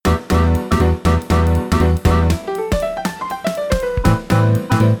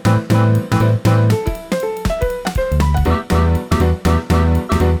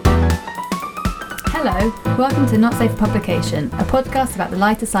to Not Safe for Publication, a podcast about the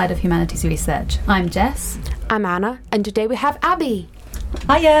lighter side of humanities research. I'm Jess. I'm Anna, and today we have Abby.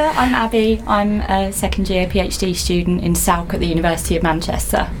 Hiya, I'm Abby. I'm a second year PhD student in SALC at the University of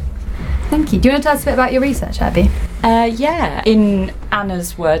Manchester. Thank you. Do you want to tell us a bit about your research, Abby? Yeah, in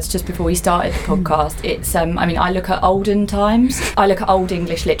Anna's words, just before we started the podcast, it's, I look at olden times. I look at Old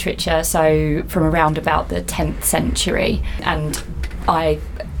English literature, so from around about the 10th century, and I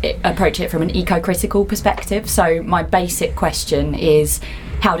approach it from an eco-critical perspective. So my basic question is,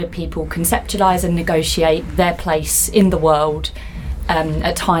 how did people conceptualise and negotiate their place in the world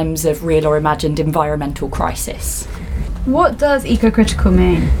at times of real or imagined environmental crisis? What does eco-critical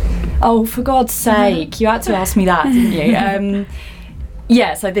mean? Oh, for God's sake, you had to ask me that, didn't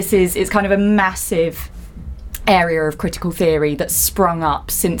you? So it's kind of a massive area of critical theory that's sprung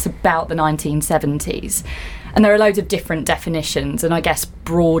up since about the 1970s. And there are loads of different definitions, and I guess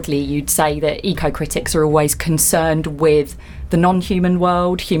broadly you'd say that eco-critics are always concerned with the non-human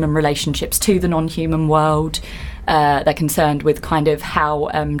world, human relationships to the non-human world. They're concerned with kind of how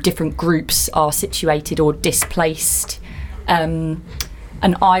different groups are situated or displaced. And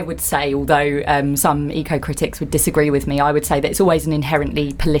I would say, although some eco-critics would disagree with me, I would say that it's always an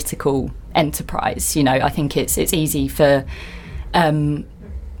inherently political enterprise. You know, I think it's easy for...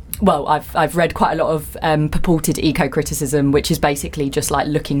 I've read quite a lot of purported eco-criticism, which is basically just like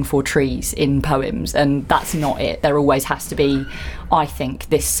looking for trees in poems, and that's not it. There always has to be, I think,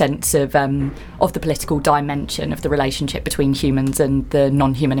 this sense of the political dimension of the relationship between humans and the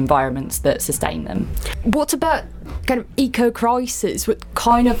non-human environments that sustain them. What about kind of eco-crisis? What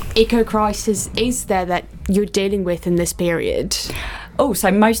kind of eco-crisis is there that you're dealing with in this period? Oh,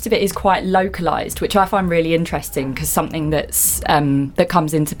 so most of it is quite localised, which I find really interesting, because something that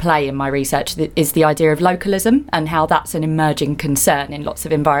comes into play in my research is the idea of localism and how that's an emerging concern in lots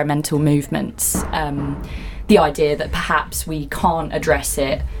of environmental movements. The idea that perhaps we can't address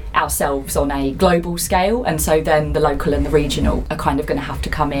it ourselves on a global scale, and so then the local and the regional are kind of going to have to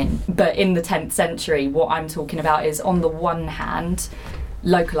come in. But in the 10th century, what I'm talking about is, on the one hand,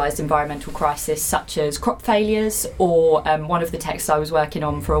 localised environmental crisis such as crop failures, or one of the texts I was working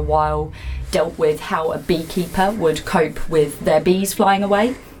on for a while dealt with how a beekeeper would cope with their bees flying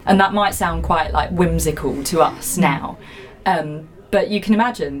away, and that might sound quite like whimsical to us now, but you can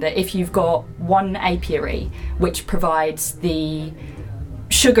imagine that if you've got one apiary which provides the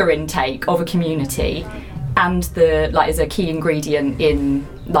sugar intake of a community, and is a key ingredient in,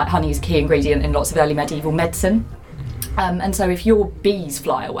 like, honey is a key ingredient in lots of early medieval medicine. And so if your bees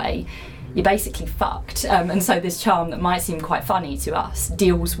fly away, you're basically fucked. And so this charm that might seem quite funny to us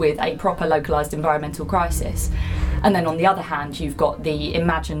deals with a proper localised environmental crisis. And then on the other hand, you've got the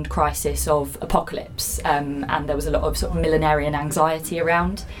imagined crisis of apocalypse. And there was a lot of sort of millenarian anxiety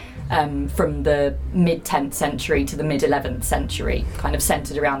around from the mid-10th century to the mid-11th century, kind of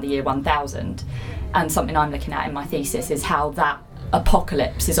centred around the year 1000. And something I'm looking at in my thesis is how that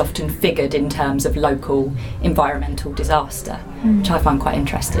apocalypse is often figured in terms of local environmental disaster, which I find quite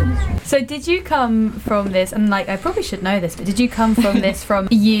interesting. So did you come from this, and I probably should know this, but did you come from this from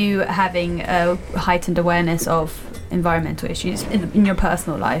you having a heightened awareness of environmental issues in your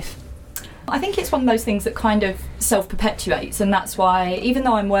personal life? I think it's one of those things that kind of self-perpetuates, and that's why, even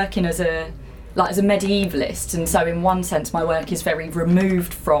though I'm working as a medievalist, and so in one sense my work is very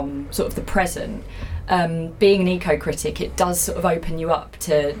removed from sort of the present, being an eco-critic, it does sort of open you up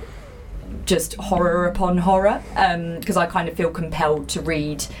to just horror upon horror, because I kind of feel compelled to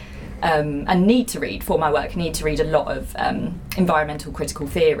read and need to read for my work, need to read a lot of environmental critical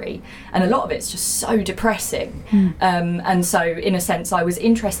theory, and a lot of it's just so depressing. And so in a sense I was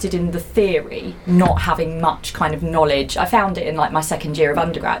interested in the theory, not having much kind of knowledge. I found it in like my second year of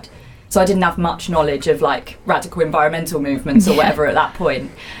undergrad, so I didn't have much knowledge of like radical environmental movements or whatever at that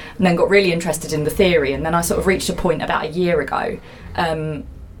point. And then got really interested in the theory, and then I sort of reached a point about a year ago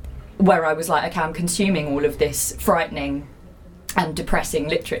where I was like, okay, I'm consuming all of this frightening and depressing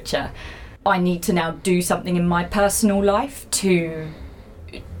literature. I need to now do something in my personal life to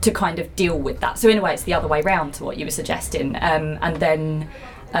kind of deal with that. So in a way it's the other way round to what you were suggesting. And then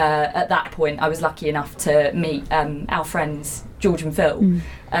at that point I was lucky enough to meet our friends George and Phil,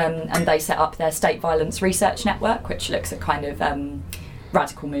 and they set up their State Violence Research Network, which looks at kind of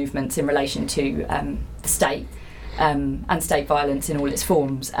radical movements in relation to the state and state violence in all its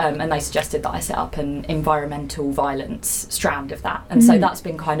forms, and they suggested that I set up an environmental violence strand of that, and so that's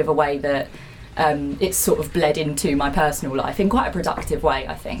been kind of a way that it's sort of bled into my personal life in quite a productive way,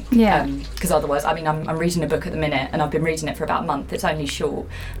 I think. Because otherwise, I mean, I'm reading a book at the minute, and I've been reading it for about a month. It's only short,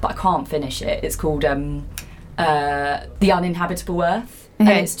 but I can't finish it. It's called The Uninhabitable Earth.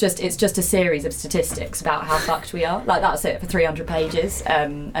 And it's just a series of statistics about how fucked we are. Like, that's it for 300 pages.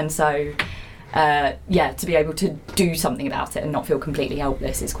 And so, to be able to do something about it and not feel completely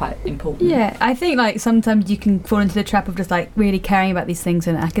helpless is quite important. Yeah, I think like sometimes you can fall into the trap of just like really caring about these things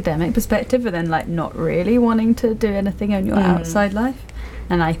in an academic perspective, but then like not really wanting to do anything in your outside life.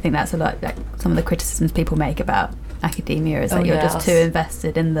 And I think that's a lot like some of the criticisms people make about academia is that you're just too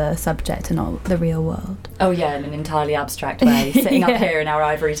invested in the subject and not the real world. Oh yeah, in an entirely abstract way, sitting up here in our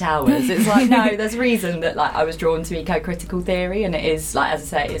ivory towers. It's like, no, there's reason that like I was drawn to eco-critical theory, and it is like, as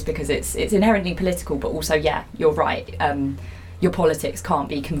I say, it's because it's inherently political, but also, yeah, you're right. Your politics can't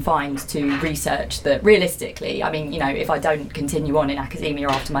be confined to research that realistically, I mean, you know, if I don't continue on in academia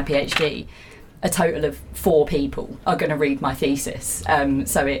after my PhD, a total of 4 people are going to read my thesis,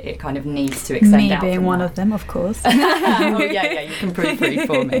 so it kind of needs to extend out. Me being from one that. of them, of course. Oh yeah, you can proofread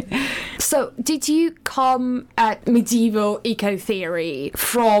for me. So, did you come at medieval eco-theory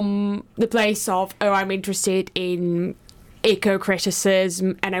from the place of, oh, I'm interested in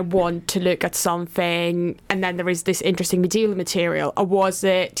eco-criticism and I want to look at something, and then there is this interesting medieval material? Or was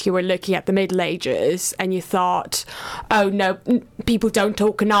it you were looking at the Middle Ages and you thought, oh no, people don't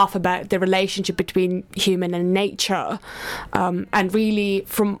talk enough about the relationship between human and nature, and really,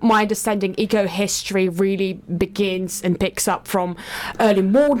 from my understanding, eco-history really begins and picks up from early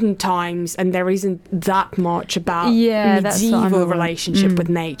modern times, and there isn't that much about medieval relationship with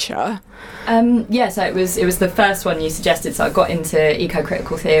nature. So it was the first one you suggested. So I got into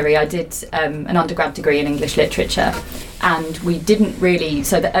eco-critical theory. I did an undergrad degree in English literature, and we didn't really,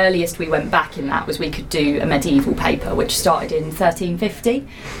 so the earliest we went back in that was we could do a medieval paper, which started in 1350.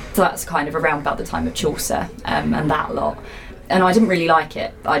 So that's kind of around about the time of Chaucer and that lot. And I didn't really like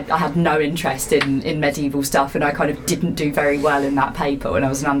it. I had no interest in medieval stuff, and I kind of didn't do very well in that paper when I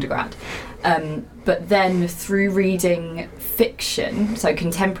was an undergrad. But then through reading fiction, so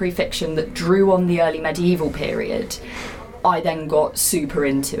contemporary fiction that drew on the early medieval period, I then got super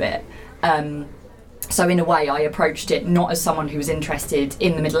into it. So in a way I approached it not as someone who was interested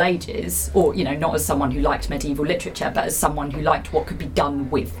in the Middle Ages, or, you know, not as someone who liked medieval literature, but as someone who liked what could be done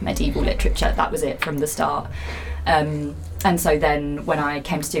with medieval literature. That was it from the start. And so then when I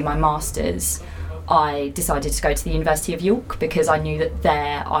came to do my master's, I decided to go to the University of York, because I knew that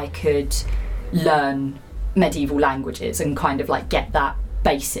there I could learn medieval languages and kind of like get that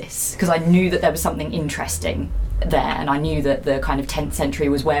basis, because I knew that there was something interesting there, and I knew that the kind of 10th century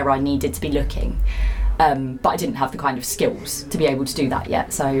was where I needed to be looking, but I didn't have the kind of skills to be able to do that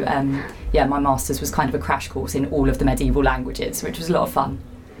yet. So my master's was kind of a crash course in all of the medieval languages, which was a lot of fun.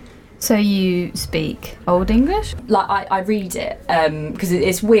 So you speak Old English? Like I read it because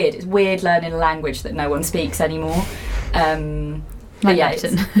it's weird. It's weird learning a language that no one speaks anymore. Like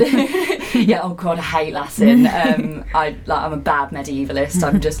Latin. Yeah. Oh God, I hate Latin. I'm a bad medievalist.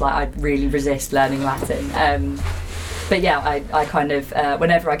 I'm just like, I really resist learning Latin. But yeah, I kind of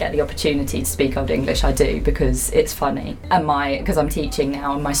whenever I get the opportunity to speak Old English, I do, because it's funny, and because I'm teaching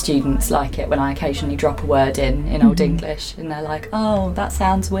now, and my students like it when I occasionally drop a word in Old English, and they're like, "Oh, that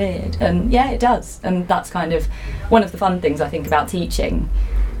sounds weird," and yeah, it does, and that's kind of one of the fun things I think about teaching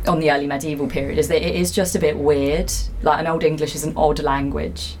on the early medieval period, is that it is just a bit weird. Like, an Old English is an odd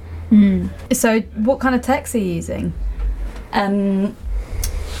language. So what kind of texts are you using?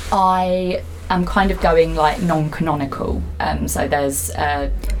 I'm kind of going like non-canonical, so there's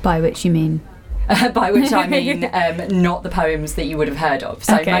by which you mean by which I mean not the poems that you would have heard of.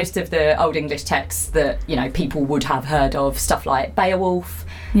 So Okay. most of the Old English texts that, you know, people would have heard of, stuff like Beowulf,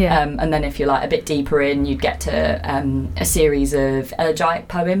 Yeah. and then if you're like a bit deeper in, you'd get to a series of elegiac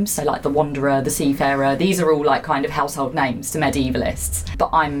poems, so like the Wanderer, the Seafarer. These are all like kind of household names to medievalists, but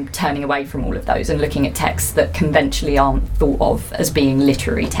I'm turning away from all of those and looking at texts that conventionally aren't thought of as being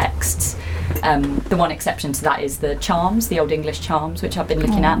literary texts. The one exception to that is the charms, the Old English charms, which I've been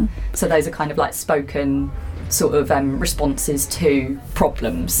looking at. So those are kind of like spoken sort of responses to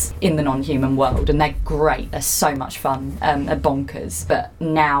problems in the non-human world, and they're great. They're so much fun, they're bonkers. But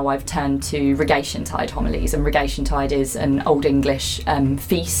now I've turned to Regationtide homilies, and Regationtide is an Old English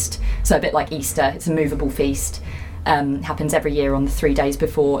feast, so a bit like Easter. It's a movable feast. Happens every year on the 3 days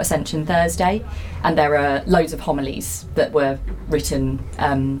before Ascension Thursday, and there are loads of homilies that were written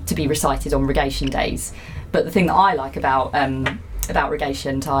to be recited on Regation days. But the thing that I like about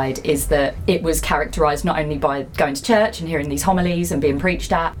Regationtide is that it was characterised not only by going to church and hearing these homilies and being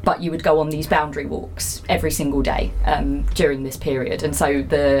preached at, but you would go on these boundary walks every single day during this period. And so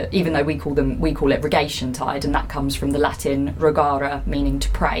even though we call it Regationtide, and that comes from the Latin regare, meaning to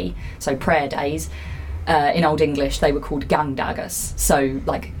pray, so prayer days. In Old English, they were called gangdagas, so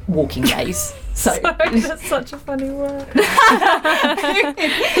like walking days. So That's such a funny word. yeah,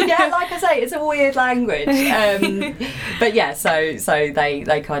 like I say, it's a weird language. But yeah, so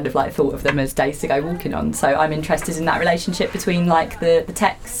they kind of like thought of them as days to go walking on. So I'm interested in that relationship between like the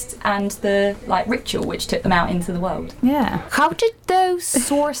text and the like ritual which took them out into the world. Yeah. How did those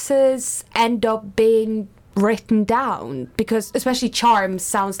sources end up being written down? Because especially charms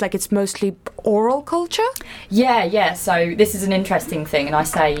sounds like it's mostly oral culture. Yeah. So this is an interesting thing, and I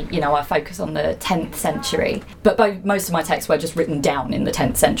say, I focus on the 10th century, but most of my texts were just written down in the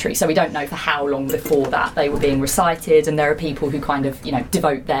 10th century, so we don't know for how long before that they were being recited, and there are people who kind of,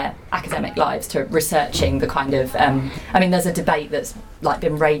 devote their academic lives to researching the kind of, there's a debate that's like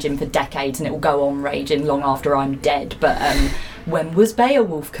been raging for decades, and it will go on raging long after I'm dead, but when was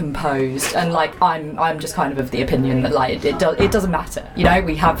Beowulf composed? And like I'm just kind of the opinion that like it doesn't matter.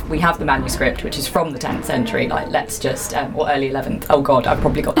 We have the manuscript, which is from the 10th century. Like let's just or early 11th. Oh God, I've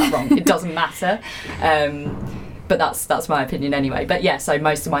probably got that wrong. It doesn't matter. But that's my opinion anyway. But yeah, so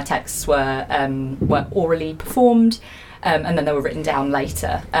most of my texts were orally performed. And then they were written down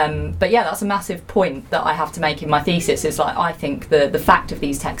later. But yeah, that's a massive point that I have to make in my thesis, is like I think the fact of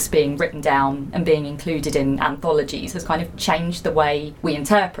these texts being written down and being included in anthologies has kind of changed the way we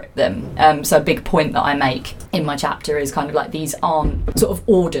interpret them. So a big point that I make in my chapter is kind of like these aren't sort of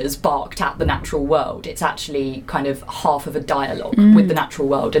orders barked at the natural world. It's actually kind of half of a dialogue with the natural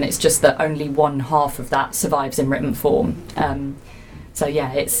world, and it's just that only one half of that survives in written form. So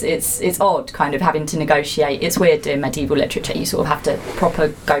yeah, it's odd kind of having to negotiate. It's weird doing medieval literature. You sort of have to proper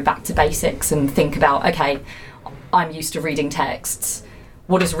go back to basics and think about, okay, I'm used to reading texts.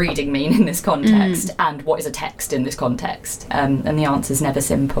 What does reading mean in this context? And what is a text in this context? And the answer's never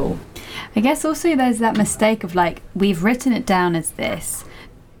simple. I guess also there's that mistake of like, we've written it down as this,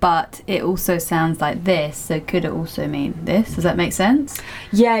 but it also sounds like this, so could it also mean this? Does that make sense?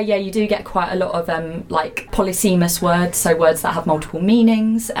 Yeah, you do get quite a lot of like polysemous words, so words that have multiple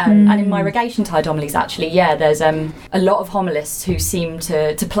meanings. And in my Rogation Tide homilies, actually, there's a lot of homilists who seem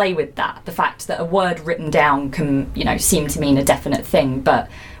to play with that. The fact that a word written down can, seem to mean a definite thing, but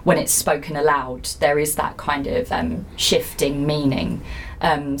when it's spoken aloud, there is that kind of shifting meaning.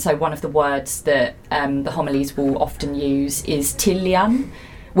 So one of the words that the homilies will often use is tilian,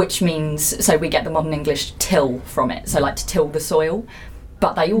 which means, so we get the modern English till from it, so like to till the soil,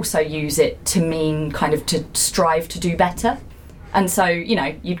 but they also use it to mean kind of to strive to do better. And so,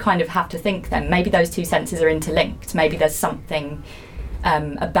 you'd kind of have to think then, maybe those two senses are interlinked, maybe there's something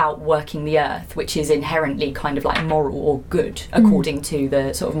about working the earth which is inherently kind of like moral or good, according to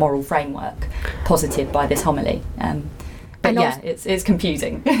the sort of moral framework posited by this homily. But yeah, it's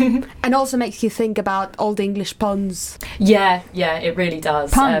confusing. And also makes you think about Old English puns. Yeah, it really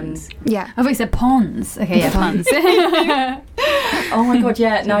does. Puns? Yeah. I thought you said ponds. Okay, yeah, puns. Oh my God,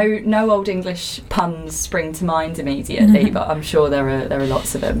 yeah, no Old English puns spring to mind immediately, but I'm sure there are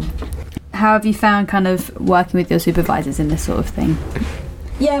lots of them. How have you found kind of working with your supervisors in this sort of thing?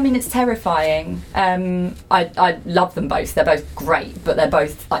 Yeah, it's terrifying. I love them both. They're both great, but they're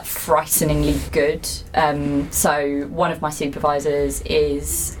both like frighteningly good. So one of my supervisors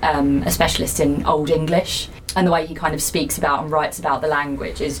is a specialist in Old English, and the way he kind of speaks about and writes about the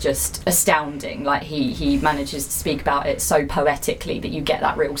language is just astounding. Like he manages to speak about it so poetically that you get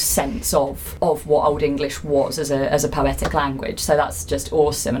that real sense of what Old English was as a poetic language. So that's just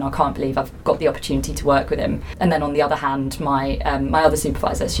awesome, and I can't believe I've got the opportunity to work with him. And then on the other hand, my other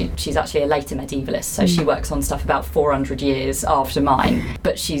supervisor, she's actually a later medievalist, so she works on stuff about 400 years after mine,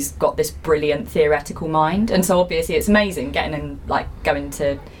 but she's got this brilliant theoretical mind, and so obviously it's amazing going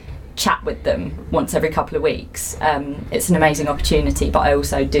to chat with them once every couple of weeks. It's an amazing opportunity, but I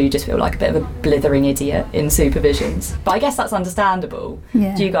also do just feel like a bit of a blithering idiot in supervisions. But I guess that's understandable.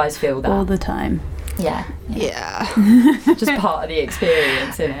 Yeah. Do you guys feel that? All the time. Yeah. Just part of the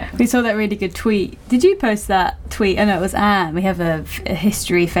experience, isn't it? We saw that really good tweet. Did you post that tweet? Oh no, it was Anne. We have a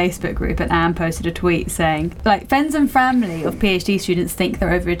history Facebook group, and Anne posted a tweet saying, like, friends and family of PhD students think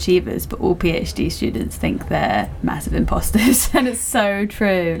they're overachievers, but all PhD students think they're massive imposters. And it's so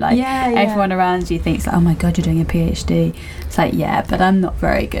true. Like, everyone around you thinks, like, oh my God, you're doing a PhD. It's like, yeah, but I'm not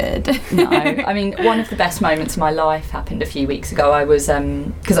very good. No, one of the best moments of my life happened a few weeks ago. I was,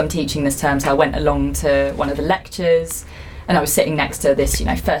 because I'm teaching this term, so I went along to one of the lectures, and I was sitting next to this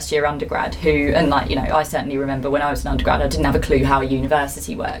first year undergrad who, and I certainly remember when I was an undergrad I didn't have a clue how a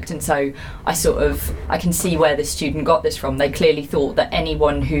university worked, and so I can see where this student got this from. They clearly thought that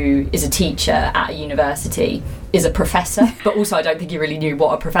anyone who is a teacher at a university is a professor, but also I don't think he really knew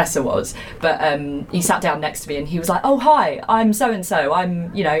what a professor was. But he sat down next to me and he was like, "Oh hi, I'm so and so.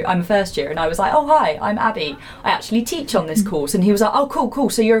 I'm a first year." And I was like, "Oh hi, I'm Abby. I actually teach on this course." And he was like, "Oh cool.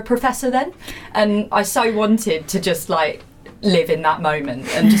 So you're a professor then?" And I so wanted to just like live in that moment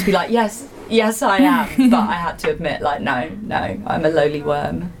and just be like, "Yes, I am." But I had to admit, like, no, I'm a lowly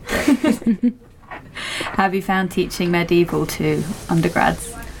worm. Have you found teaching medieval to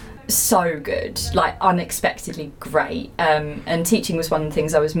undergrads? So good, like unexpectedly great, and teaching was one of the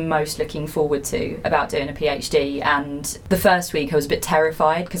things I was most looking forward to about doing a PhD. And the first week I was a bit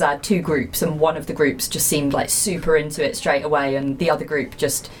terrified because I had 2 groups, and one of the groups just seemed like super into it straight away, and the other group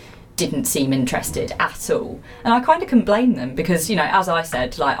just didn't seem interested at all. And I kind of couldn't blame them because, as I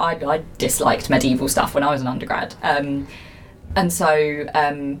said, like I disliked medieval stuff when I was an undergrad. And so,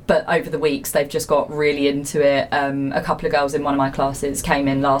 but over the weeks, they've just got really into it. A couple of girls in one of my classes came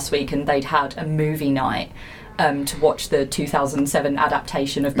in last week and they'd had a movie night to watch the 2007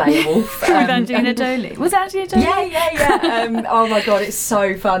 adaptation of Beowulf. With Angelina Jolie. Was it Angelina Jolie? Yeah. Oh my God, it's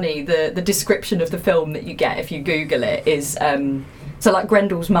so funny. The description of the film that you get if you Google it is... so like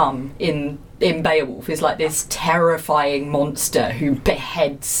Grendel's mum in Beowulf is like this terrifying monster who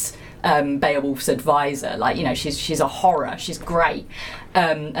beheads... Beowulf's advisor, like she's a horror. She's great,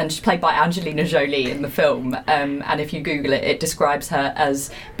 and she's played by Angelina Jolie in the film. And if you Google it, it describes her as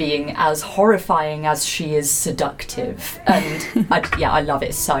being as horrifying as she is seductive. And I love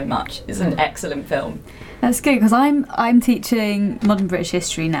it so much. It's an excellent film. That's good because I'm teaching modern British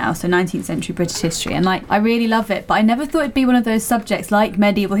history now, so 19th century British history, and like I really love it. But I never thought it'd be one of those subjects like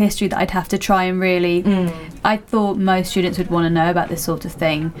medieval history that I'd have to try and really. I thought most students would want to know about this sort of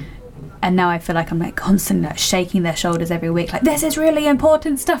thing. And now I feel like I'm like constantly like, shaking their shoulders every week, like this is really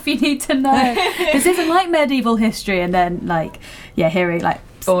important stuff you need to know. This isn't like medieval history, and then like hearing like,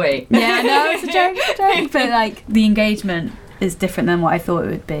 oi, yeah, no, it's a joke, but like the engagement is different than what I thought it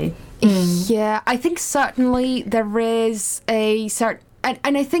would be. Yeah, I think certainly there is a certain.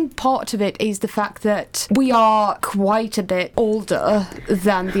 And I think part of it is the fact that we are quite a bit older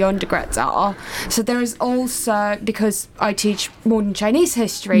than the undergrads are. So there is also, because I teach modern Chinese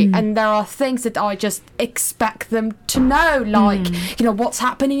history, and there are things that I just expect them to know, like, what's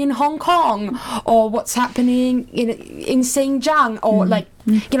happening in Hong Kong, or what's happening in Xinjiang, or like,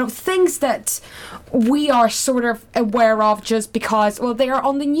 things that we are sort of aware of just because, well, they are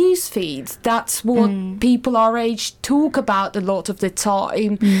on the news feeds. That's what people our age talk about a lot of the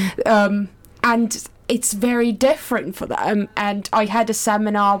time. And it's very different for them. And I had a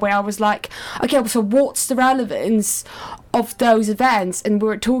seminar where I was like, okay, so what's the relevance of those events? And we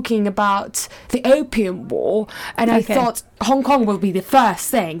were talking about the Opium War. And I thought Hong Kong will be the first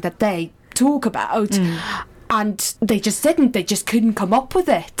thing that they talk about. And they just didn't. They just couldn't come up with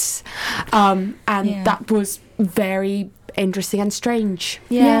it. That was very interesting and strange.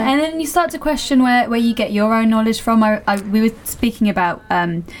 Yeah, and then you start to question where you get your own knowledge from. We were speaking about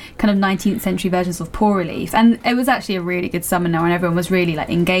kind of 19th century versions of poor relief, and it was actually a really good seminar, and everyone was really like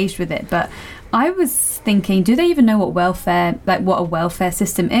engaged with it. But I was thinking, do they even know what a welfare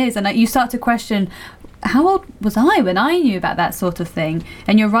system is? And you start to question, how old was I when I knew about that sort of thing?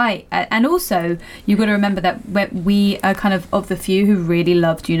 And you're right. And also, you've got to remember that we are kind of the few who really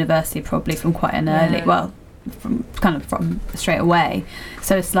loved university probably from quite an early, from straight away.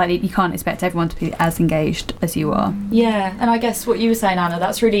 So it's slightly, you can't expect everyone to be as engaged as you are. Yeah, and I guess what you were saying, Anna,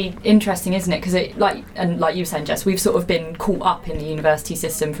 that's really interesting, isn't it? Because like you were saying, Jess, we've sort of been caught up in the university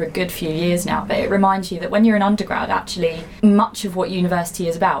system for a good few years now, but it reminds you that when you're an undergrad, actually, much of what university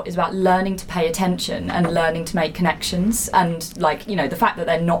is about learning to pay attention and learning to make connections. And the fact that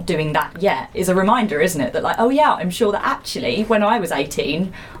they're not doing that yet is a reminder, isn't it? That like, oh yeah, I'm sure that actually when I was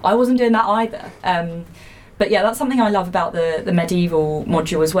 18, I wasn't doing that either. But yeah, that's something I love about the medieval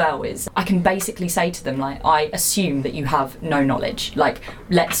module as well, is I can basically say to them, like, I assume that you have no knowledge. Like,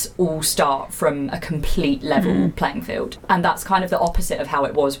 let's all start from a complete level playing field. And that's kind of the opposite of how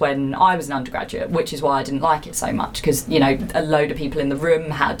it was when I was an undergraduate, which is why I didn't like it so much, because, a load of people in the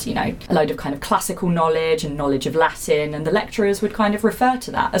room had, a load of kind of classical knowledge and knowledge of Latin, and the lecturers would kind of refer to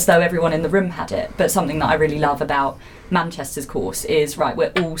that as though everyone in the room had it. But something that I really love about Manchester's course is, right,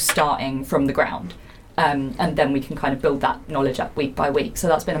 we're all starting from the ground. And then we can kind of build that knowledge up week by week. So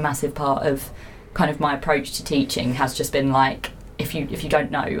that's been a massive part of kind of my approach to teaching, has just been like, if you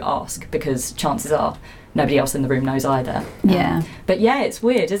don't know, ask, because chances are nobody else in the room knows either. Yeah. But yeah, it's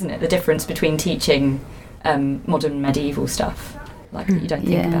weird, isn't it? The difference between teaching modern medieval stuff, like that you don't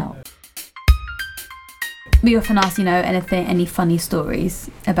think about. We often ask, any funny stories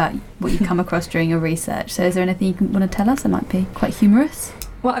about what you come across during your research. So is there anything you want to tell us that might be quite humorous?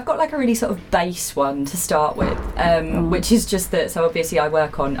 Well, I've got like a really sort of base one to start with, which is just that, so obviously I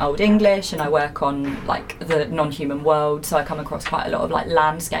work on Old English and I work on like the non-human world, so I come across quite a lot of like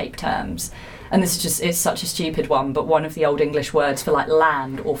landscape terms. And this is just, it's such a stupid one, but one of the Old English words for like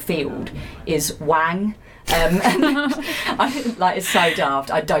land or field is wang. And it's so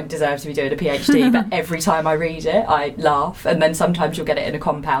daft. I don't deserve to be doing a PhD, but every time I read it, I laugh. And then sometimes you'll get it in a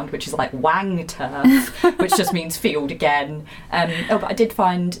compound, which is like wang turf, which just means field again. But I did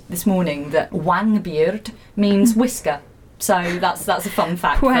find this morning that wangbeard means whisker. So that's a fun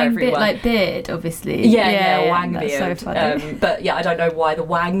fact for everyone. Like beard, obviously. Yeah, wang beard. That's so funny. But yeah, I don't know why the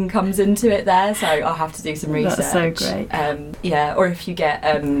wang comes into it there, so I'll have to do some research. That's so great. Or if you get,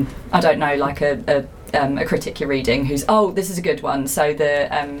 I don't know, like a critic you're reading who's, this is a good one. So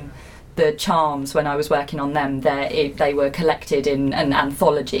the charms, when I was working on them, they were collected in an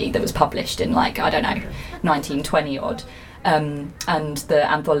anthology that was published in 1920 odd. And the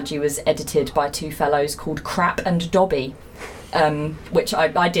anthology was edited by two fellows called Crap and Dobby, which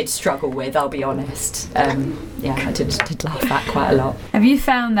I did struggle with, I'll be honest. I did laugh at quite a lot. Have you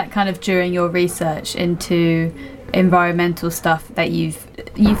found that kind of during your research into environmental stuff that you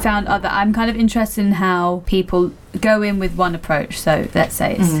found other? I'm kind of interested in how people go in with one approach, so let's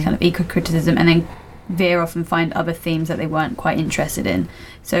say it's kind of eco-criticism, and then veer off and find other themes that they weren't quite interested in.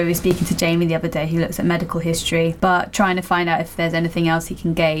 So we were speaking to Jamie the other day, who looks at medical history, but trying to find out if there's anything else he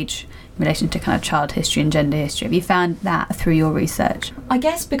can gauge in relation to kind of child history and gender history. Have you found that through your research? I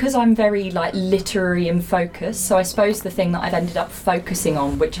guess because I'm very literary in focus, so I suppose the thing that I've ended up focusing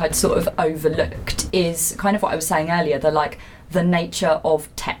on, which I'd sort of overlooked, is kind of what I was saying earlier, the nature of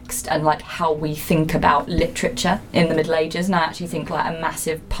text and how we think about literature in the Middle Ages. And I actually think a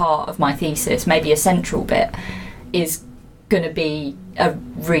massive part of my thesis, maybe a central bit, is going to be a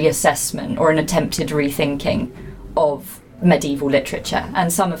reassessment or an attempted rethinking of medieval literature,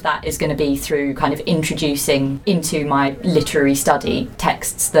 and some of that is going to be through kind of introducing into my literary study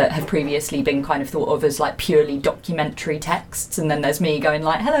texts that have previously been kind of thought of as purely documentary texts, and then there's me going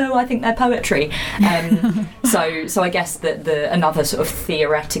hello, I think they're poetry. So I guess that another sort of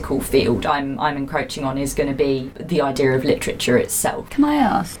theoretical field I'm encroaching on is going to be the idea of literature itself. Can I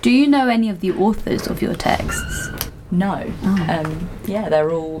ask, do you know any of the authors of your texts? No.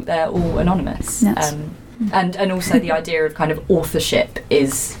 They're all anonymous. And also the idea of kind of authorship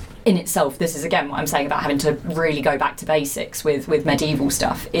is in itself, this is again what I'm saying about having to really go back to basics with medieval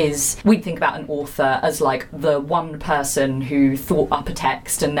stuff, is we'd think about an author as the one person who thought up a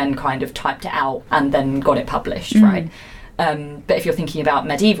text and then kind of typed it out and then got it published, right? But if you're thinking about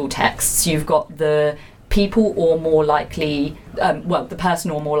medieval texts, you've got the people or more likely, the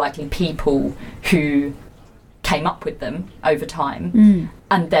person or more likely people who came up with them over time,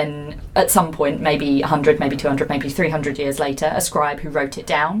 and then at some point, maybe 100, maybe 200, maybe 300 years later, a scribe who wrote it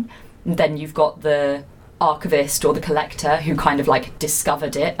down. And then you've got the archivist or the collector who kind of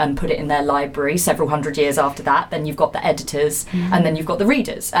discovered it and put it in their library several hundred years after that. Then you've got the editors, and then you've got the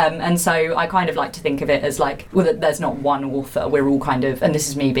readers. And so I kind of like to think of it as there's not one author. We're all kind of, and this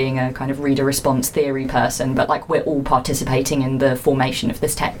is me being a kind of reader response theory person, but we're all participating in the formation of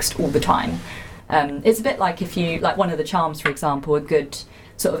this text all the time. It's a bit like if you, one of the charms, for example, a good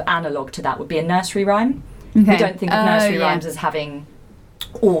sort of analogue to that would be a nursery rhyme. Okay. We don't think of nursery rhymes as having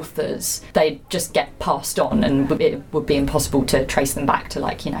authors. They just get passed on, and it would be impossible to trace them back to,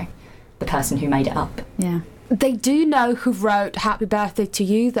 the person who made it up. Yeah. They do know who wrote Happy Birthday to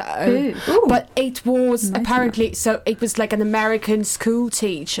You, though. Ooh. But it was apparently, so it was an American school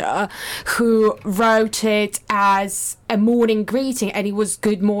teacher who wrote it as a morning greeting, and it was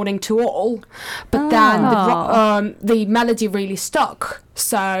good morning to all. But then the melody really stuck,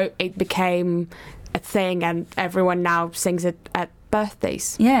 so it became a thing, and everyone now sings it at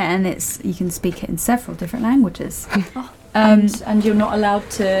birthdays. Yeah, and you can speak it in several different languages. And you're not allowed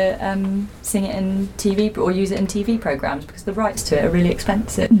to sing it in TV or use it in TV programmes because the rights to it are really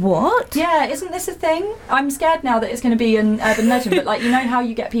expensive. What? Yeah, isn't this a thing? I'm scared now that it's going to be an urban legend, but you know how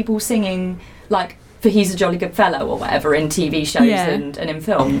you get people singing for He's a Jolly Good Fellow or whatever in TV shows and in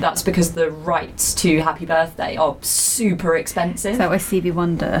film? That's because the rights to Happy Birthday are super expensive. Is that why Stevie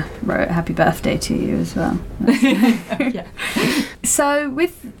Wonder wrote Happy Birthday to You as well? Yeah. So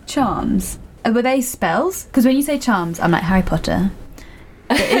with charms, were they spells? Because when you say charms, I'm like Harry Potter.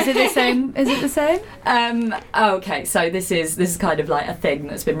 Is it the same? Is it the same? Okay, so this is kind of a thing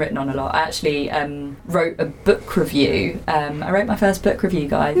that's been written on a lot. I actually wrote a book review. I wrote my first book review,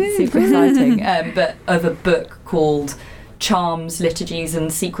 guys. It's super exciting. But of a book called Charms, Liturgies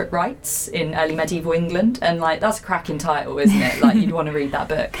and Secret Rites in early medieval England, and like that's a cracking title, isn't it? Like you'd want to read that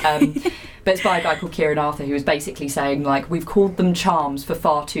book. But it's by a guy called Kieran Arthur, who was basically saying like we've called them charms for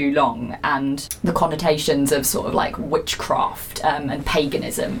far too long, and the connotations of sort of like witchcraft and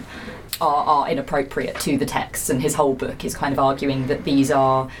paganism are inappropriate to the texts, and his whole book is kind of arguing that these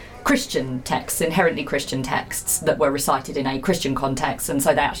are Christian texts, inherently Christian texts that were recited in a Christian context, and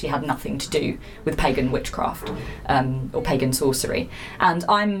so they actually had nothing to do with pagan witchcraft or pagan sorcery. And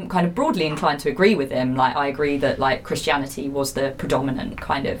I'm kind of broadly inclined to agree with him. Like I agree that like Christianity was the predominant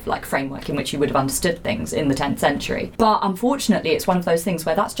kind of like framework in which you would have understood things in the 10th century. But unfortunately it's one of those things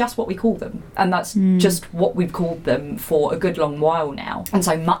where that's just what we call them, and that's just what we've called them for a good long while now. And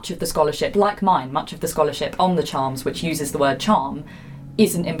so much of the scholarship, like mine, much of the scholarship on the charms which uses the word charm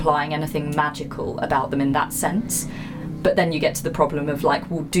isn't implying anything magical about them in that sense. But then you get to the problem of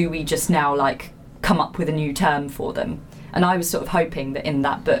like, well, do we just now like come up with a new term for them? And I was sort of hoping that in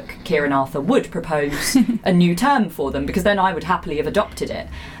that book Kieran Arthur would propose a new term for them, because then I would happily have adopted it.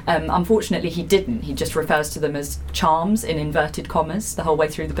 Unfortunately he didn't. He just refers to them as charms in inverted commas the whole way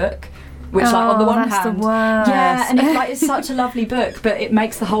through the book. Which, like, on the one hand, yeah, and it's such a lovely book, but it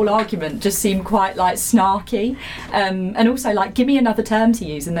makes the whole argument just seem quite like snarky, and also like give me another term to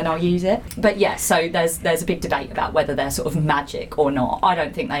use and then I'll use it. But yeah, so there's a big debate about whether they're sort of magic or not. I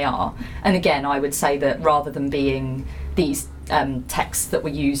don't think they are, and again, I would say that rather than being these texts that were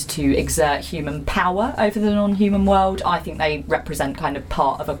used to exert human power over the non-human world, I think they represent kind of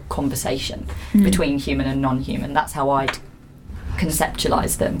part of a conversation between human and non-human. That's how I'd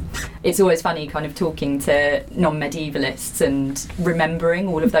conceptualise them. It's always funny kind of talking to non-medievalists and remembering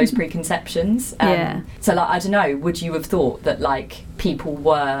all of those preconceptions. So like, I don't know, would you have thought that like people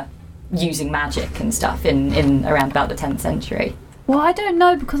were using magic and stuff in around about the 10th century? Well, I don't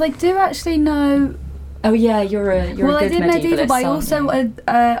know, because I do actually know. Oh yeah, you're a good I did medieval, but I aren't also you?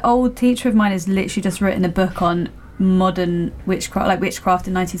 an old teacher of mine has literally just written a book on modern witchcraft, like witchcraft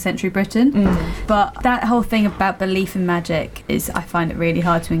in 19th century Britain. But that whole thing about belief in magic I find it really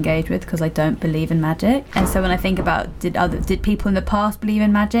hard to engage with, because I don't believe in magic. And so when I think about did people in the past believe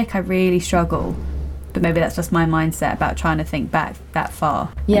in magic, I really struggle. But maybe that's just my mindset about trying to think back that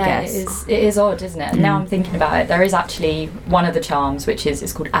far. Yeah, I guess. it is odd, isn't it? And now I'm thinking about it, there is actually one of the charms which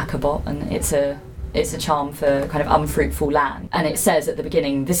it's called Akabot, and it's a charm for kind of unfruitful land. And it says at the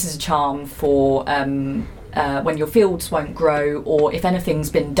beginning, this is a charm for when your fields won't grow, or if anything's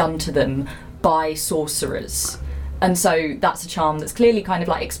been done to them by sorcerers. And so that's a charm that's clearly kind of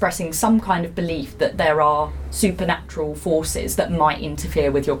like expressing some kind of belief that there are supernatural forces that might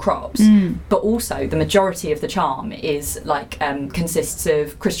interfere with your crops. But also the majority of the charm is like consists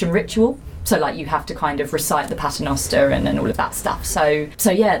of Christian ritual. So like you have to kind of recite the Paternoster and all of that stuff. So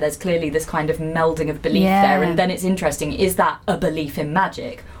yeah, there's clearly this kind of melding of belief there. And then it's interesting, is that a belief in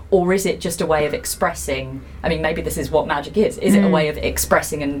magic? Or is it just a way of expressing, I mean, maybe this is what magic is. Is it a way of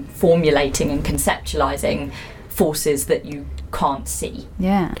expressing and formulating and conceptualising forces that you can't see?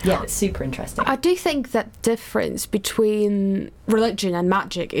 Yeah, it's super interesting. I do think that difference between religion and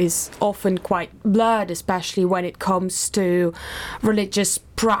magic is often quite blurred, especially when it comes to religious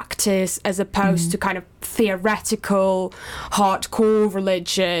practice as opposed to kind of theoretical, hardcore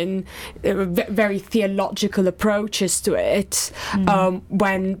religion, very theological approaches to it.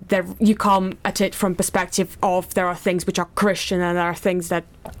 When you come at it from perspective of there are things which are Christian and there are things that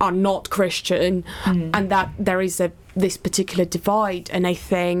are not Christian, and that there is this particular divide. And I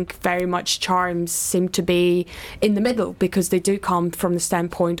think very much charms seem to be in the middle, because they do come from the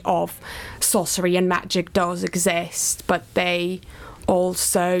standpoint of sorcery and magic does exist, but they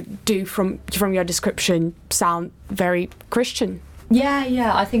also do, from your description, sound very Christian.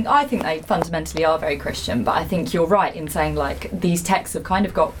 Yeah, I think they fundamentally are very Christian, but I think you're right in saying like these texts have kind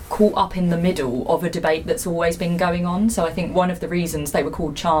of got caught up in the middle of a debate that's always been going on. So I think one of the reasons they were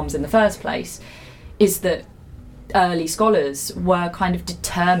called charms in the first place is that early scholars were kind of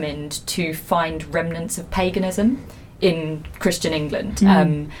determined to find remnants of paganism in Christian England.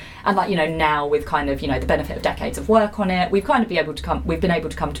 And like, you know, now with kind of, you know, the benefit of decades of work on it, we've been able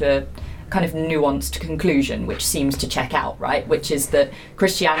to come to a kind of nuanced conclusion which seems to check out, right? Which is that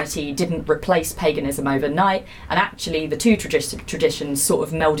Christianity didn't replace paganism overnight, and actually the two traditions sort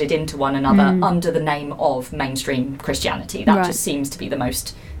of melded into one another under the name of mainstream Christianity. That just seems to be the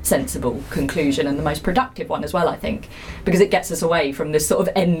most sensible conclusion and the most productive one as well, I think, because it gets us away from this sort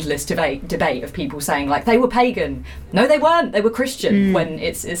of endless debate of people saying like they were pagan, no they weren't, they were Christian, when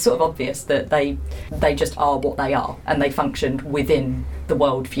it's sort of obvious that they just are what they are, and they functioned within the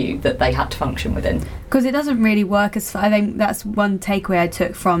worldview that they had to function within. Because it doesn't really work I think that's one takeaway I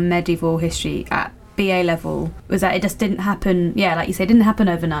took from medieval history at BA level was that it just didn't happen, like you say, it didn't happen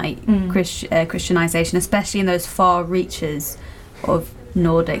overnight, Christianisation, especially in those far reaches of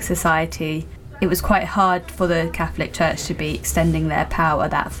Nordic society. It was quite hard for the Catholic Church to be extending their power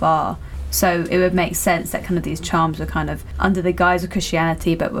that far. So it would make sense that kind of these charms were kind of under the guise of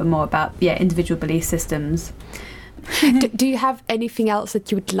Christianity, but were more about individual belief systems. Do you have anything else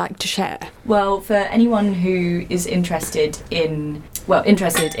that you would like to share? Well, for anyone who is interested in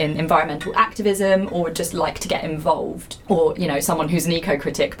environmental activism, or would just like to get involved, or someone who's an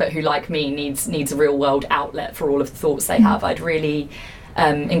eco-critic but who, like me, needs a real world outlet for all of the thoughts they have, I'd really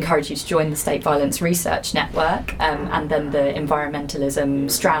encourage you to join the State Violence Research Network, and then the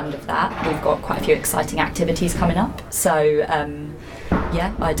environmentalism strand of that. We've got quite a few exciting activities coming up, so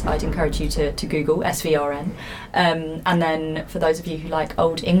I'd encourage you to Google SVRN, and then for those of you who like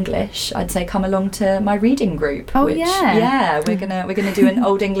Old English, I'd say come along to my reading group. We're gonna do an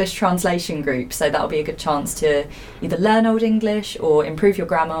Old English translation group, so that'll be a good chance to either learn Old English or improve your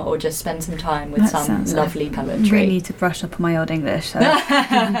grammar, or just spend some time with some lovely poetry. I really need to brush up on my Old English, so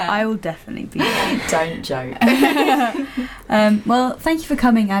I will definitely be there. Don't joke. Well, thank you for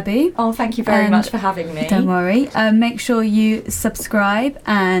coming, Abby. Oh, thank you very much for having me. Don't worry. Make sure you subscribe,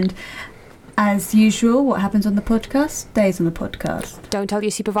 and as usual, what happens on the podcast stays on the podcast. Don't tell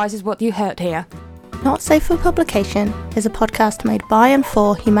your supervisors what you heard here. Not Safe for Publication is a podcast made by and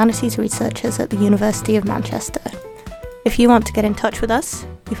for humanities researchers at the University of Manchester. If you want to get in touch with us,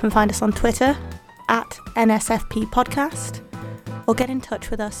 you can find us on Twitter at NSFP Podcast, or get in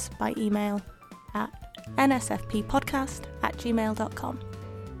touch with us by email at nsfppodcast@gmail.com.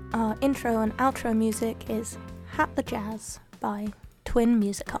 Our intro and outro music is Hat the Jazz by Twin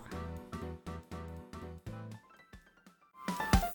Musicom.